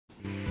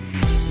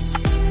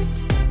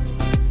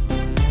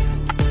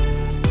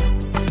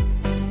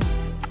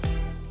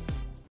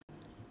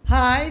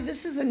Hi,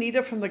 this is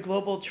Anita from the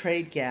Global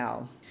Trade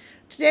Gal.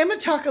 Today I'm going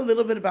to talk a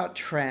little bit about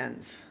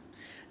trends.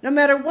 No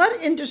matter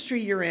what industry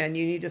you're in,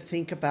 you need to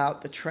think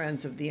about the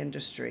trends of the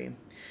industry.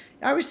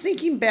 I was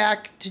thinking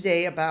back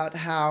today about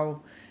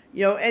how,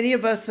 any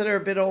of us that are a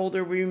bit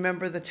older, we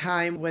remember the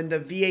time when the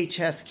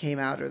VHS came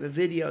out or the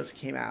videos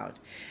came out.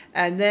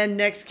 And then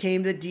next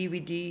came the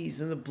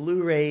DVDs and the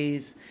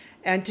Blu-rays.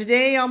 And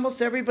today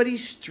almost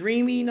everybody's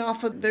streaming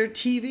off of their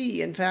TV.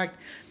 In fact,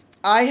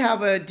 I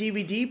have a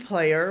DVD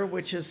player,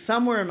 which is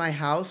somewhere in my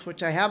house,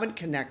 which I haven't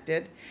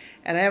connected,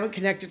 and I haven't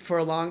connected for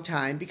a long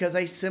time because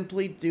I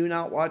simply do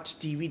not watch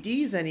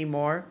DVDs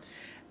anymore.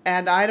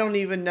 And I don't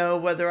even know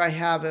whether I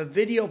have a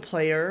video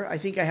player. I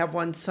think I have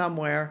one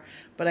somewhere,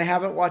 but I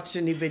haven't watched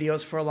any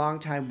videos for a long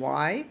time.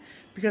 Why?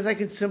 Because I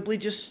can simply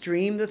just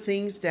stream the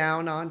things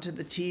down onto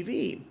the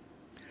TV.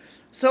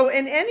 So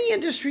in any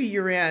industry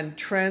you're in,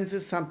 trends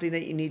is something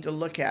that you need to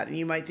look at. And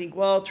you might think,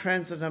 well,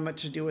 trends don't have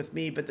much to do with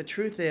me. But the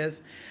truth is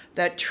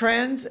that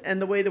trends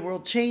and the way the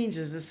world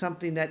changes is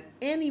something that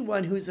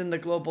anyone who's in the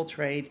global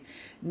trade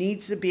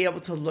needs to be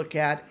able to look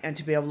at and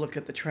to be able to look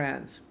at the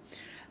trends.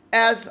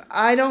 As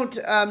I don't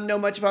know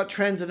much about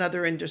trends in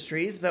other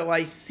industries, though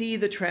I see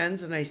the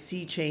trends and I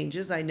see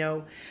changes. I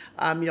know,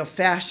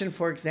 fashion,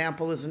 for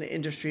example, is an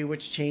industry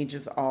which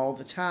changes all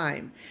the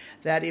time.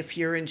 That if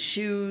you're in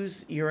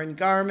shoes, you're in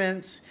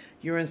garments,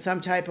 you're in some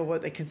type of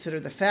what they consider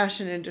the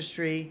fashion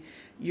industry,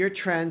 your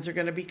trends are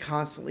going to be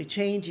constantly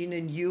changing,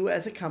 and you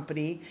as a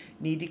company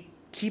need to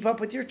keep up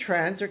with your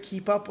trends or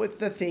keep up with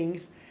the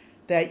things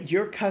that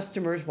your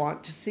customers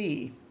want to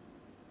see.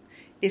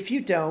 If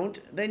you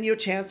don't, then your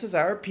chances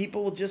are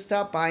people will just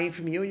stop buying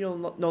from you and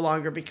you'll no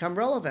longer become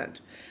relevant.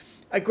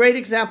 A great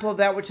example of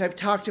that, which I've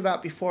talked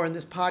about before in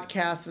this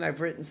podcast and I've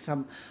written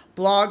some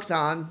blogs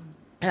on,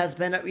 has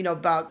been,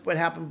 about what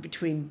happened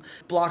between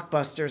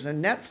Blockbusters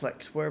and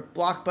Netflix, where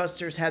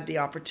Blockbusters had the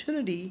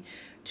opportunity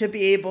to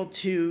be able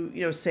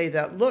to, say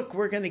that, look,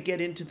 we're going to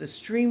get into the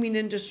streaming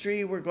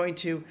industry. We're going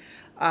to,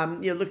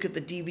 look at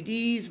the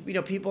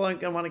DVDs. People aren't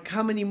going to want to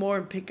come anymore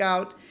and pick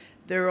out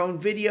their own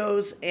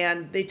videos,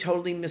 and they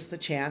totally missed the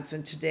chance.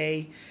 And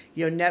today,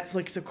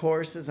 Netflix, of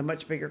course, is a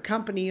much bigger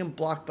company, and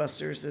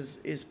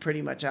Blockbusters is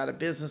pretty much out of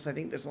business. I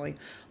think there's only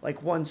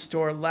like one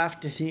store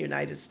left in the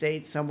United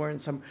States, somewhere in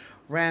some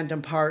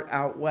random part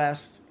out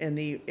west in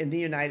the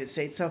United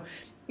States. So,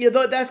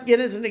 that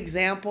again is an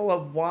example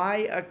of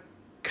why a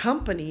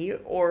company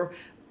or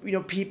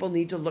people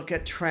need to look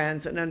at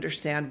trends and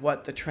understand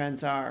what the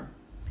trends are.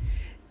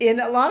 In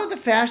a lot of the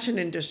fashion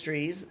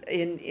industries,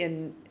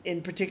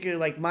 in particular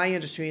like my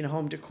industry in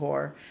home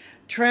decor,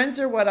 trends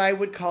are what I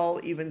would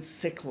call even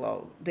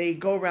cyclical. They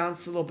go around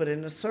a little bit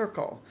in a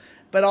circle,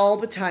 but all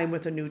the time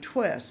with a new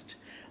twist.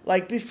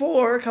 Like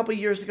before, a couple of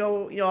years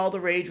ago, all the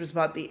rage was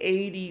about the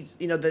 80s,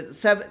 the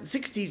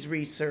 60s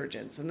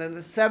resurgence, and then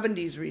the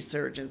 70s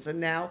resurgence. And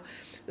now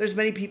there's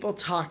many people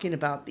talking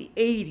about the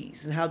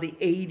 80s and how the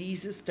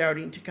 80s is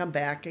starting to come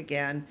back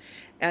again.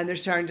 And they're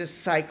starting to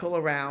cycle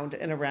around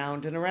and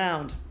around and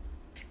around.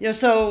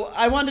 So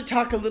I want to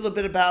talk a little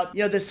bit about,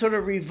 this sort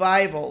of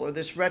revival or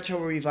this retro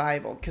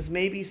revival, because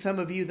maybe some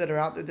of you that are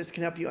out there, this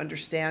can help you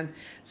understand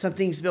some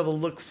things to be able to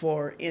look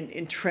for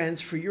in trends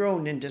for your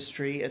own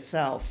industry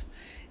itself,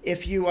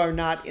 if you are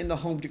not in the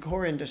home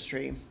decor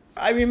industry.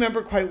 I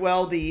remember quite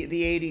well the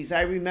 80s.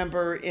 I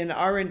remember in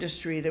our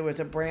industry, there was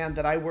a brand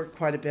that I worked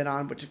quite a bit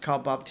on, which is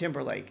called Bob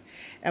Timberlake.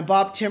 And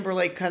Bob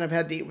Timberlake kind of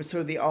it was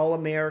sort of the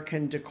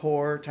all-American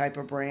decor type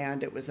of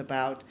brand. It was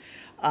about,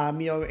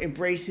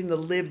 embracing the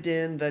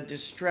lived-in, the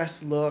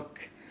distressed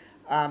look.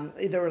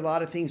 There were a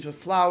lot of things with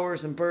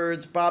flowers and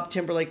birds. Bob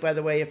Timberlake, by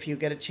the way, if you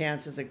get a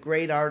chance, is a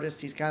great artist.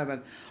 He's kind of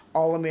an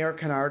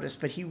all-American artist,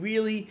 but he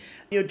really,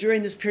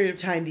 during this period of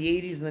time,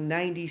 the 80s and the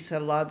 90s,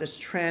 set a lot of this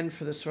trend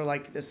for this sort of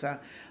like this,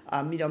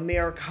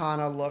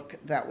 Americana look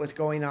that was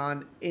going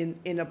on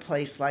in a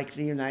place like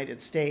the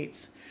United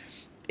States.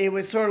 It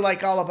was sort of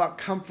like all about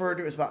comfort.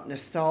 It was about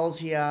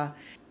nostalgia.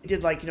 We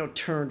did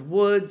turned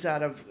woods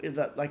out of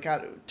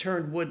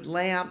turned wood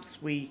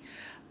lamps. We,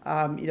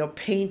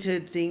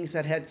 painted things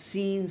that had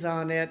scenes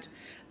on it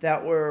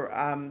that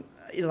were,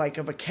 like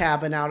of a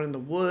cabin out in the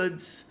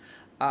woods,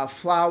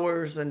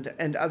 flowers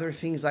and other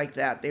things like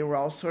that. They were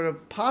all sort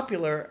of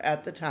popular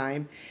at the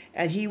time,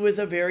 and he was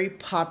a very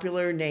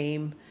popular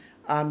name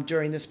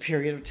during this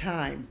period of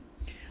time.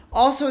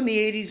 Also in the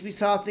 80s, we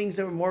saw things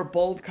that were more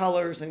bold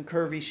colors and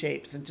curvy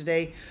shapes. And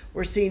today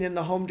we're seeing in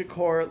the home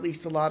decor at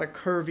least a lot of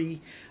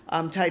curvy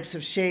types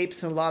of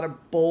shapes and a lot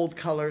of bold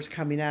colors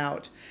coming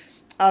out.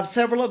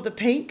 Several of the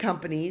paint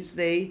companies,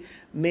 they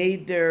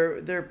made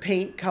their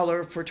paint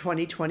color for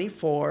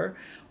 2024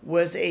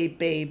 was a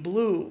bay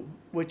blue,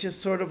 which is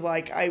sort of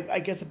like, I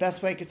guess the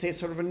best way I could say is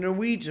sort of a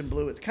Norwegian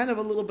blue. It's kind of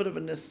a little bit of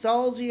a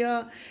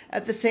nostalgia.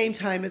 At the same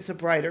time, it's a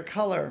brighter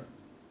color.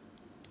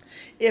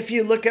 If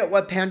you look at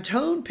what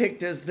Pantone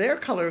picked as their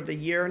color of the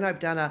year, and I've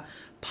done a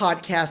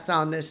podcast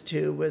on this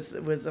too, was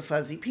the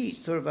fuzzy peach,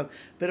 sort of a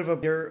bit of a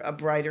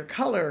brighter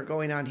color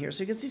going on here.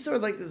 So you can see sort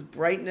of like this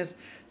brightness,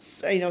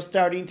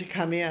 starting to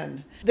come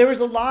in. There was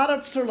a lot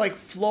of sort of like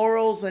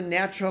florals and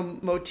natural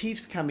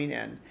motifs coming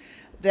in.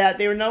 That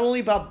they were not only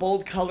about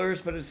bold colors,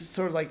 but it was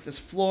sort of like this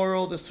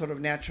floral, this sort of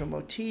natural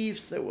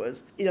motifs. There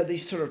was,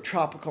 these sort of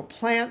tropical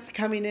plants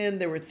coming in.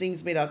 There were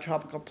things made out of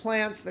tropical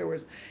plants. There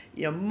was,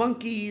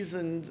 monkeys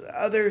and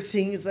other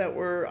things that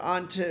were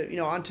onto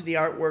the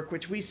artwork,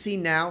 which we see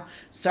now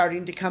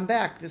starting to come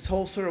back. This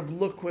whole sort of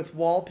look with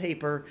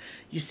wallpaper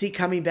you see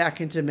coming back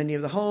into many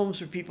of the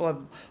homes where people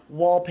have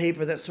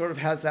wallpaper that sort of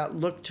has that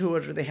look to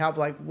it, or they have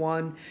like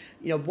one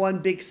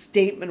big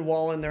statement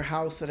wall in their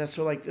house that has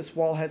sort of like this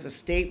wall has a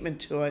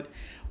statement to it,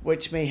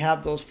 which may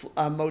have those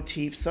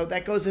motifs. So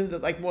that goes into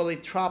like more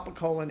like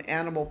tropical and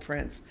animal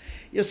prints.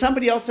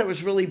 Somebody else that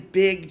was really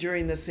big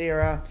during this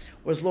era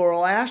was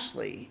Laurel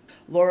Ashley.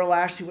 Laurel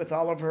Ashley with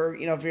all of her,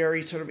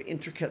 very sort of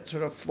intricate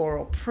sort of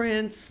floral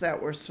prints that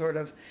were sort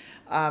of,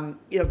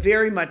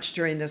 very much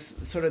during this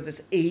sort of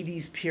this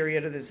 80s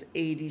period or this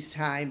 80s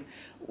time.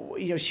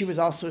 She was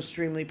also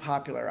extremely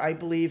popular. I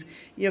believe,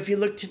 if you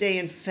look today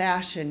in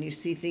fashion, you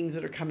see things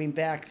that are coming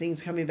back,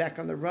 things coming back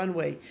on the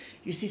runway.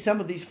 You see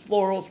some of these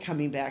florals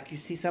coming back. You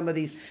see some of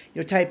these,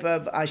 type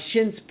of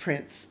chintz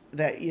prints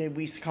that,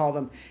 we call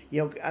them,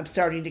 I'm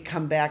starting to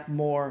come back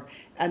more.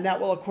 And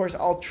that will, of course,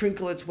 all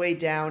trickle its way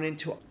down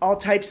into all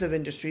types of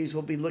industries.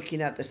 Will be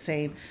looking at the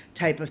same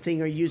type of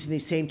thing or using the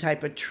same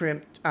type of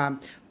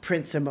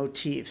prints and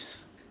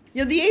motifs.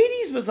 The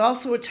 80s was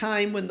also a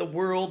time when the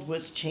world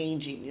was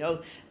changing.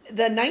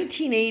 The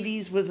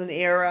 1980s was an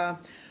era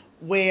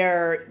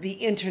where the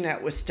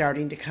internet was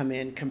starting to come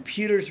in.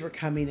 Computers were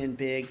coming in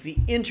big. The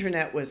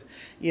internet was,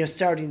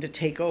 starting to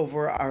take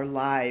over our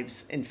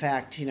lives. In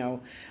fact,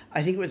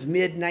 I think it was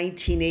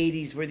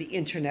mid-1980s where the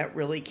internet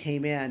really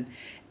came in.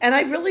 And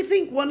I really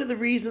think one of the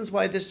reasons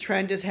why this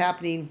trend is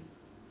happening,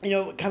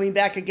 coming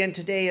back again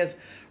today is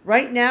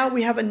right now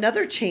we have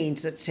another change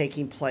that's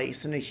taking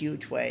place in a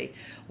huge way.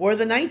 Where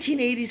the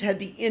 1980s had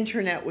the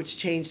internet, which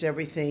changed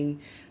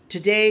everything.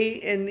 Today,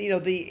 in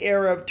the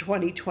era of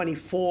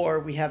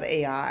 2024, we have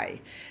AI,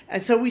 and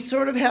so we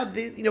sort of have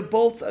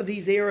both of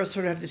these eras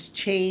sort of have this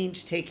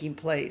change taking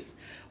place.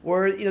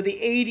 Where the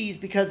 80s,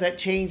 because that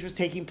change was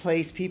taking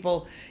place,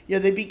 people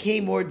they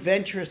became more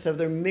adventurous of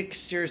their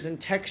mixtures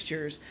and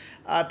textures.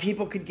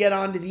 People could get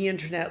onto the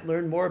internet,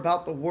 learn more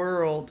about the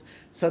world,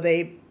 so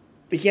they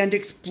began to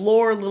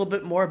explore a little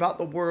bit more about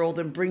the world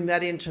and bring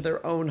that into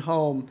their own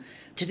home.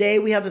 Today,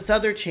 we have this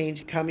other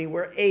change coming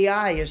where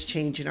AI is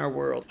changing our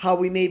world. How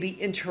we maybe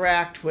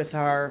interact with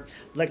our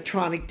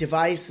electronic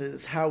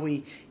devices, how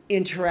we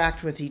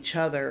interact with each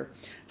other,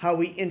 how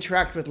we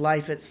interact with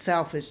life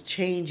itself is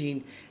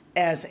changing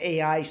as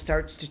AI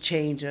starts to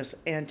change us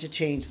and to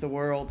change the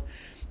world.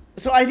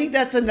 So I think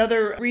that's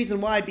another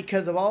reason why,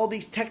 because of all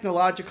these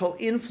technological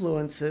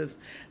influences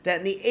that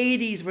in the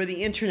 80s where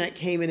the internet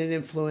came in and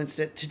influenced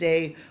it,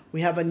 today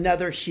we have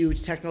another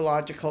huge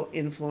technological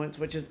influence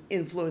which is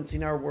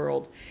influencing our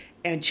world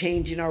and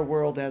changing our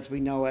world as we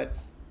know it.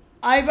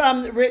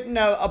 I've written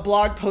a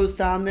blog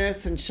post on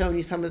this and shown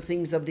you some of the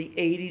things of the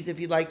 80s if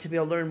you'd like to be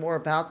able to learn more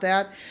about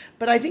that.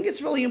 But I think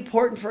it's really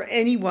important for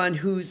anyone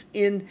who's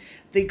in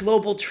the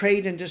global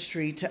trade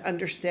industry to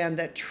understand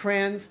that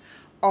trends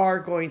are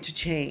going to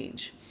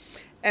change.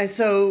 And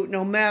so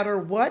no matter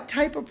what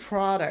type of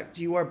product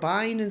you are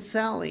buying and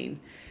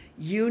selling,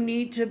 you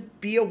need to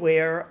be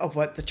aware of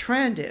what the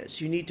trend is.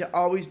 You need to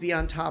always be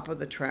on top of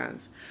the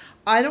trends.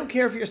 I don't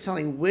care if you're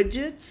selling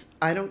widgets.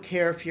 I don't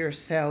care if you're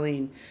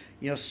selling,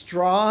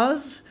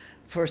 straws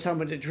for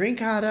someone to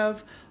drink out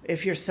of,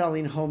 if you're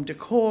selling home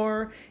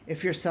decor,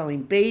 if you're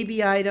selling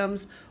baby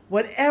items,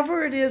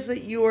 whatever it is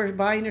that you are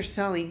buying or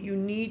selling, you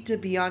need to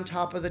be on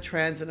top of the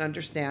trends and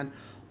understand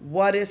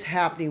what is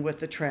happening with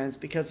the trends,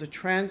 because the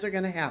trends are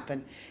going to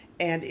happen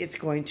and it's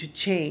going to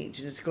change,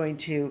 and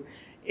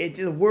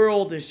the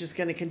world is just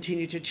going to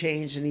continue to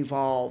change and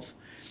evolve.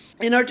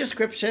 In our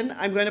description,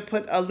 I'm going to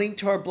put a link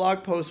to our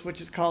blog post,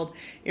 which is called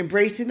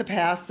Embracing the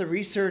Past, the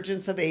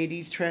Resurgence of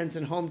 80s Trends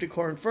in Home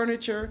Decor and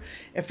Furniture.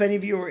 If any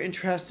of you are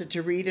interested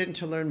to read it and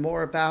to learn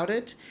more about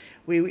it,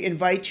 we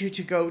invite you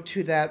to go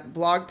to that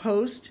blog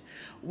post.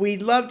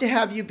 We'd love to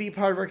have you be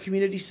part of our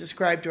community.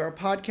 Subscribe to our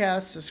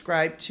podcast,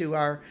 subscribe to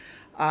our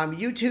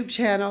YouTube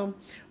channel,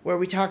 where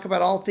we talk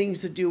about all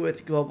things to do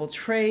with global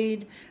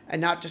trade,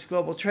 and not just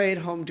global trade,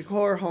 home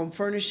decor, home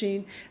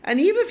furnishing. And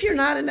even if you're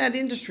not in that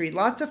industry,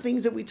 lots of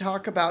things that we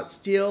talk about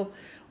still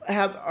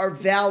are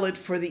valid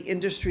for the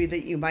industry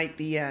that you might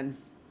be in.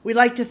 We'd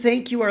like to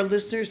thank you, our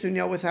listeners, who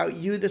know without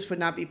you this would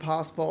not be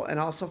possible, and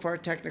also for our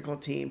technical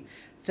team.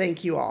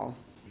 Thank you all.